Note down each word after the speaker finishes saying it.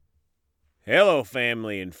Hello,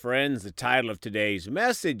 family and friends. The title of today's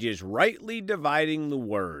message is Rightly Dividing the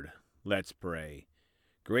Word. Let's pray.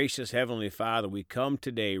 Gracious Heavenly Father, we come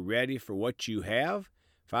today ready for what you have.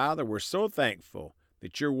 Father, we're so thankful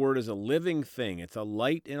that your word is a living thing. It's a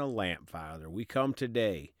light in a lamp, Father. We come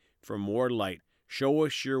today for more light. Show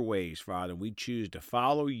us your ways, Father. We choose to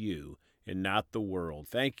follow you and not the world.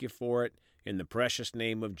 Thank you for it. In the precious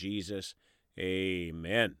name of Jesus,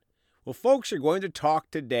 amen. Well, folks, are going to talk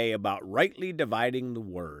today about rightly dividing the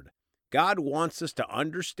Word. God wants us to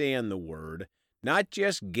understand the Word, not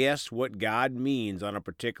just guess what God means on a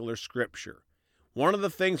particular scripture. One of the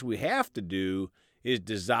things we have to do is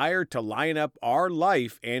desire to line up our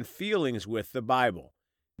life and feelings with the Bible,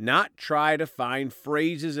 not try to find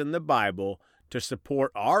phrases in the Bible to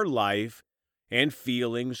support our life and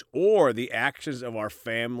feelings or the actions of our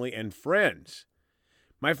family and friends.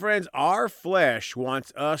 My friends, our flesh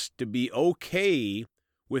wants us to be okay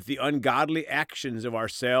with the ungodly actions of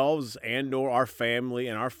ourselves and or our family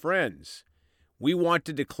and our friends. We want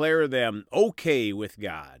to declare them okay with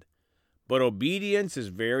God. But obedience is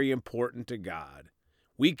very important to God.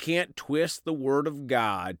 We can't twist the Word of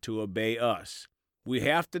God to obey us. We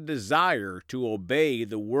have to desire to obey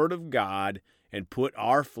the Word of God and put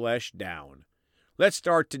our flesh down. Let's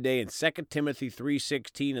start today in 2 Timothy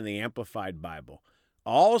 3:16 in the Amplified Bible.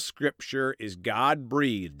 All Scripture is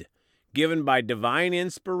God-breathed, given by divine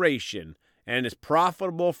inspiration, and is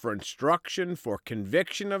profitable for instruction, for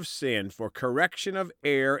conviction of sin, for correction of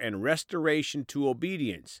error, and restoration to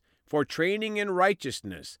obedience, for training in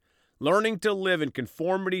righteousness, learning to live in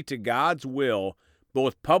conformity to God's will,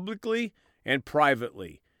 both publicly and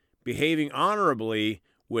privately, behaving honorably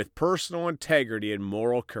with personal integrity and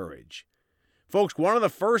moral courage. Folks, one of the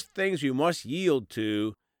first things you must yield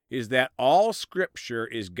to is that all Scripture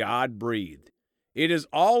is God-breathed. It is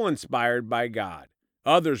all inspired by God.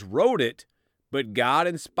 Others wrote it, but God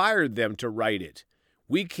inspired them to write it.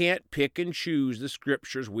 We can't pick and choose the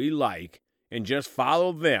Scriptures we like and just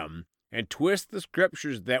follow them and twist the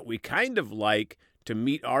Scriptures that we kind of like to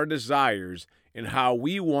meet our desires and how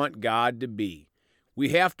we want God to be. We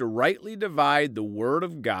have to rightly divide the Word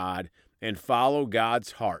of God and follow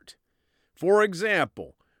God's heart. For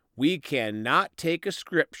example, we cannot take a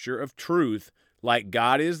scripture of truth like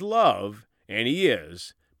God is love, and he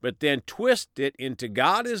is, but then twist it into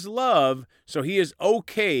God is love so he is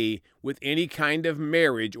okay with any kind of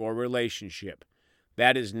marriage or relationship.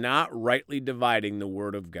 That is not rightly dividing the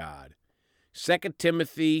Word of God. 2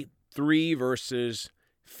 Timothy 3 verses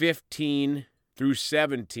 15 through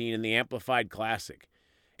 17 in the Amplified Classic.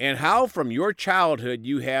 And how from your childhood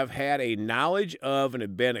you have had a knowledge of and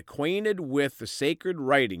have been acquainted with the sacred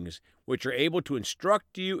writings, which are able to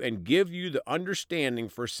instruct you and give you the understanding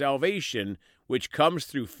for salvation, which comes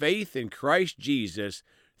through faith in Christ Jesus,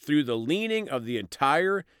 through the leaning of the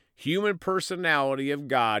entire human personality of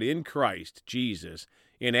God in Christ Jesus,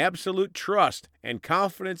 in absolute trust and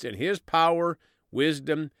confidence in his power,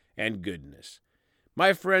 wisdom, and goodness.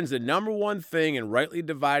 My friends, the number one thing in rightly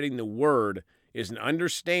dividing the Word is an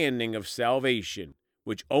understanding of salvation,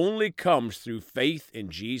 which only comes through faith in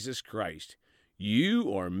Jesus Christ. You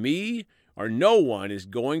or me or no one is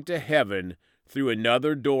going to heaven through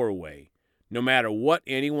another doorway, no matter what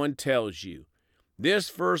anyone tells you. This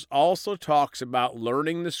verse also talks about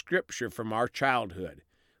learning the Scripture from our childhood.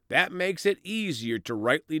 That makes it easier to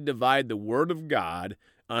rightly divide the Word of God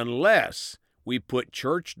unless we put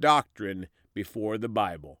church doctrine before the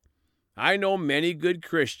Bible. I know many good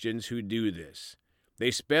Christians who do this.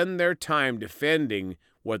 They spend their time defending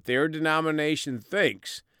what their denomination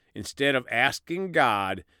thinks instead of asking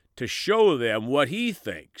God to show them what he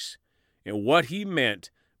thinks and what he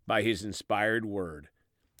meant by his inspired word.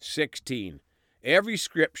 16. Every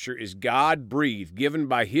scripture is God-breathed, given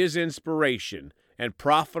by his inspiration, and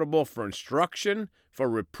profitable for instruction, for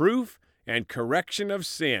reproof, and correction of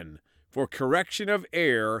sin, for correction of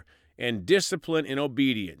error, and discipline in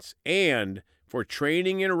obedience, and for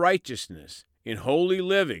training in righteousness, in holy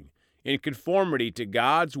living, in conformity to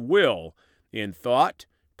God's will, in thought,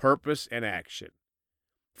 purpose, and action.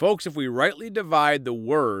 Folks, if we rightly divide the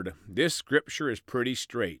Word, this Scripture is pretty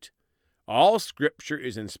straight. All Scripture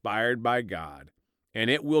is inspired by God, and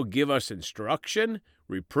it will give us instruction,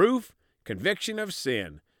 reproof, conviction of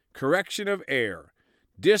sin, correction of error,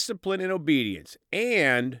 discipline in obedience,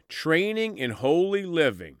 and training in holy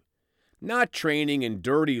living. Not training in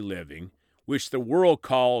dirty living, which the world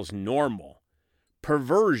calls normal.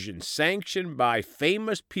 Perversion sanctioned by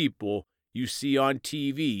famous people you see on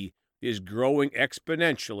TV is growing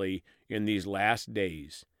exponentially in these last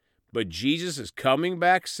days. But Jesus is coming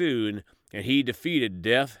back soon, and he defeated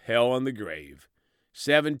death, hell, and the grave.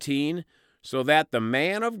 17. so that the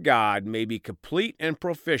man of God may be complete and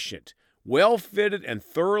proficient, well fitted and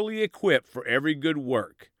thoroughly equipped for every good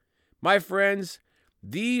work. My friends,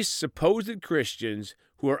 these supposed Christians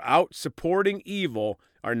who are out supporting evil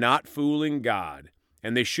are not fooling God,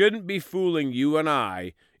 and they shouldn't be fooling you and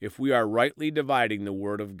I if we are rightly dividing the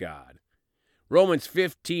Word of God. Romans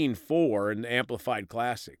 15:4 in the Amplified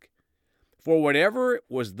Classic. For whatever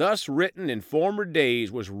was thus written in former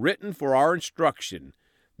days was written for our instruction,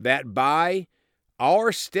 that by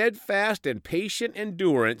our steadfast and patient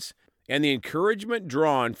endurance and the encouragement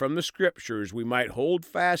drawn from the Scriptures we might hold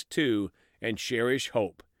fast to and cherish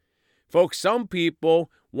hope. Folks, some people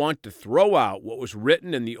want to throw out what was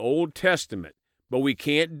written in the Old Testament, but we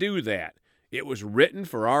can't do that. It was written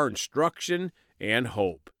for our instruction and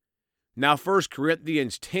hope. Now 1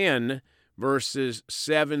 Corinthians 10, verses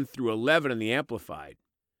 7 through 11 in the Amplified.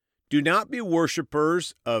 Do not be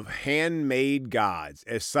worshippers of handmade gods,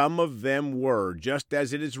 as some of them were, just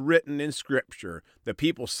as it is written in Scripture. The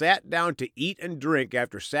people sat down to eat and drink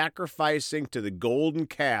after sacrificing to the golden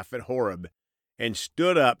calf at Horeb, and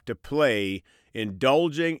stood up to play,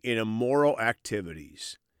 indulging in immoral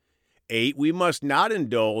activities. 8. We must not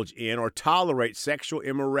indulge in or tolerate sexual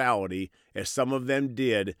immorality, as some of them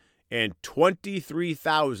did, and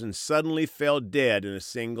 23,000 suddenly fell dead in a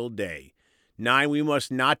single day. 9. We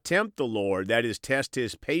must not tempt the Lord, that is, test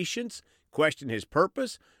his patience, question his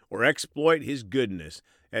purpose, or exploit his goodness,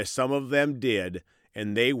 as some of them did,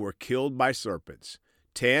 and they were killed by serpents.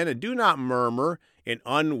 10. And do not murmur in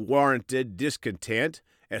unwarranted discontent,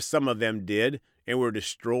 as some of them did, and were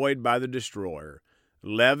destroyed by the destroyer.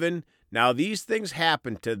 11. Now these things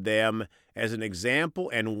happened to them as an example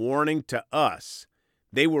and warning to us.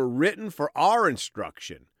 They were written for our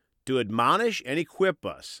instruction, to admonish and equip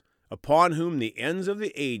us, upon whom the ends of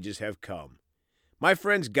the ages have come. My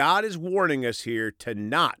friends, God is warning us here to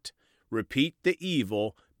not repeat the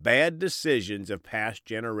evil, bad decisions of past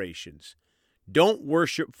generations. Don't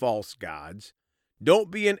worship false gods.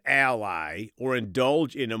 Don't be an ally or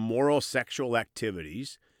indulge in immoral sexual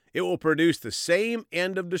activities. It will produce the same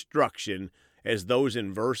end of destruction as those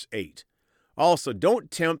in verse 8. Also,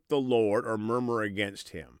 don't tempt the Lord or murmur against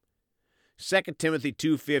him. 2 Timothy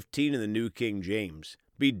 2:15 in the New King James.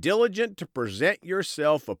 Be diligent to present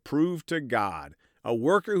yourself approved to God, a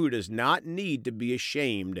worker who does not need to be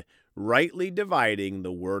ashamed, rightly dividing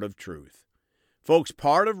the word of truth. Folks,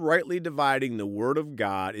 part of rightly dividing the word of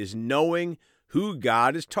God is knowing who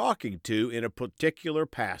God is talking to in a particular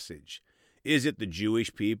passage. Is it the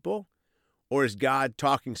Jewish people? Or is God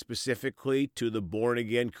talking specifically to the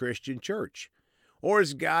born-again Christian church? Or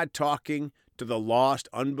is God talking to the lost,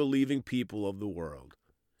 unbelieving people of the world?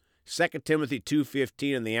 2 Timothy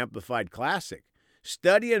 2:15 in the Amplified Classic.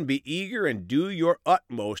 Study and be eager and do your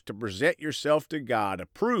utmost to present yourself to God,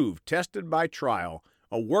 approved, tested by trial,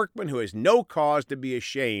 a workman who has no cause to be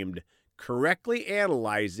ashamed, correctly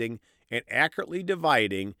analyzing and accurately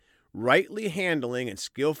dividing, rightly handling and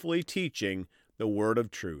skillfully teaching the word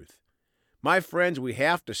of truth. My friends, we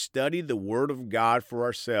have to study the Word of God for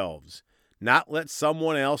ourselves, not let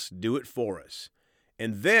someone else do it for us.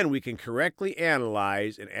 And then we can correctly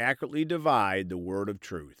analyze and accurately divide the Word of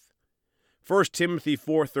truth. 1 Timothy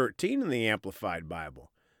 4:13 in the Amplified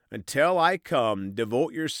Bible. Until I come,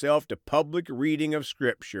 devote yourself to public reading of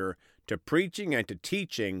Scripture, to preaching and to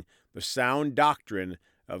teaching the sound doctrine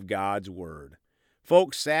of God's Word.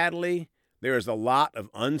 Folks, sadly, there is a lot of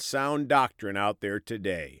unsound doctrine out there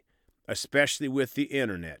today, especially with the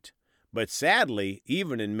internet, but sadly,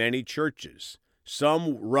 even in many churches,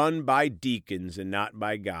 some run by deacons and not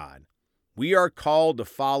by God. We are called to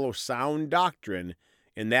follow sound doctrine,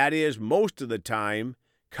 and that is, most of the time,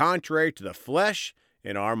 contrary to the flesh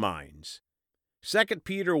and our minds. 2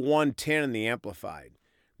 Peter 1:10 in the Amplified.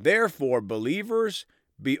 Therefore, believers,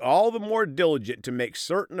 be all the more diligent to make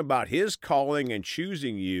certain about his calling and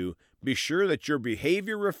choosing you. Be sure that your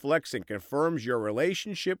behavior reflects and confirms your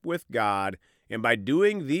relationship with God, and by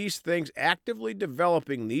doing these things, actively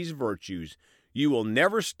developing these virtues, you will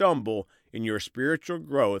never stumble in your spiritual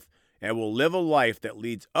growth and will live a life that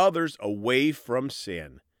leads others away from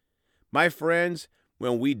sin. My friends,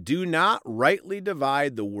 when we do not rightly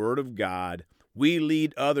divide the Word of God, we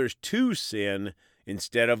lead others to sin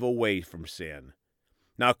instead of away from sin.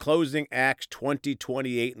 Now, closing Acts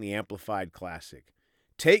 20:28 in the Amplified Classic.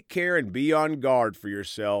 Take care and be on guard for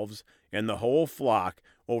yourselves and the whole flock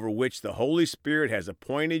over which the Holy Spirit has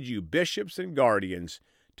appointed you bishops and guardians,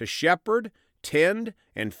 to shepherd, tend,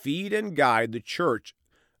 and feed and guide the church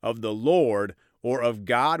of the Lord, or of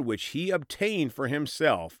God, which he obtained for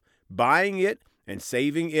himself, buying it and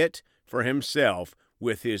saving it for himself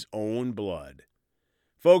with his own blood.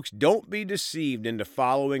 Folks, don't be deceived into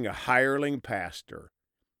following a hireling pastor.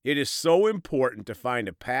 It is so important to find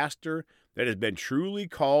a pastor that has been truly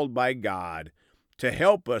called by God to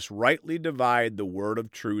help us rightly divide the word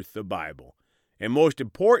of truth, the Bible. And most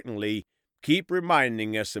importantly, keep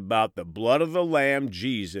reminding us about the blood of the Lamb,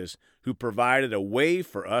 Jesus, who provided a way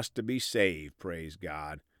for us to be saved, praise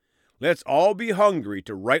God. Let's all be hungry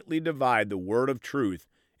to rightly divide the word of truth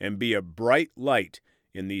and be a bright light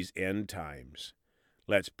in these end times.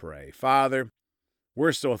 Let's pray. Father,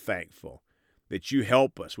 we're so thankful that you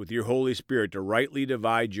help us with your Holy Spirit to rightly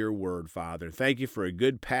divide your word, Father. Thank you for a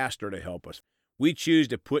good pastor to help us. We choose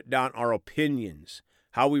to put down our opinions,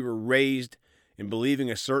 how we were raised in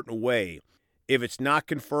believing a certain way. If it's not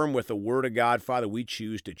confirmed with the word of God, Father, we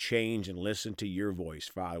choose to change and listen to your voice,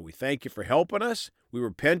 Father. We thank you for helping us. We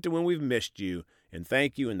repent when we've missed you, and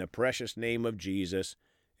thank you in the precious name of Jesus.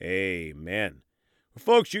 Amen. Well,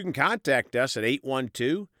 folks, you can contact us at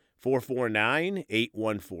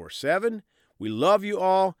 812-449-8147. We love you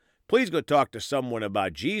all. Please go talk to someone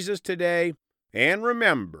about Jesus today. And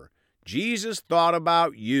remember, Jesus thought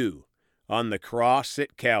about you on the cross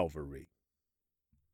at Calvary.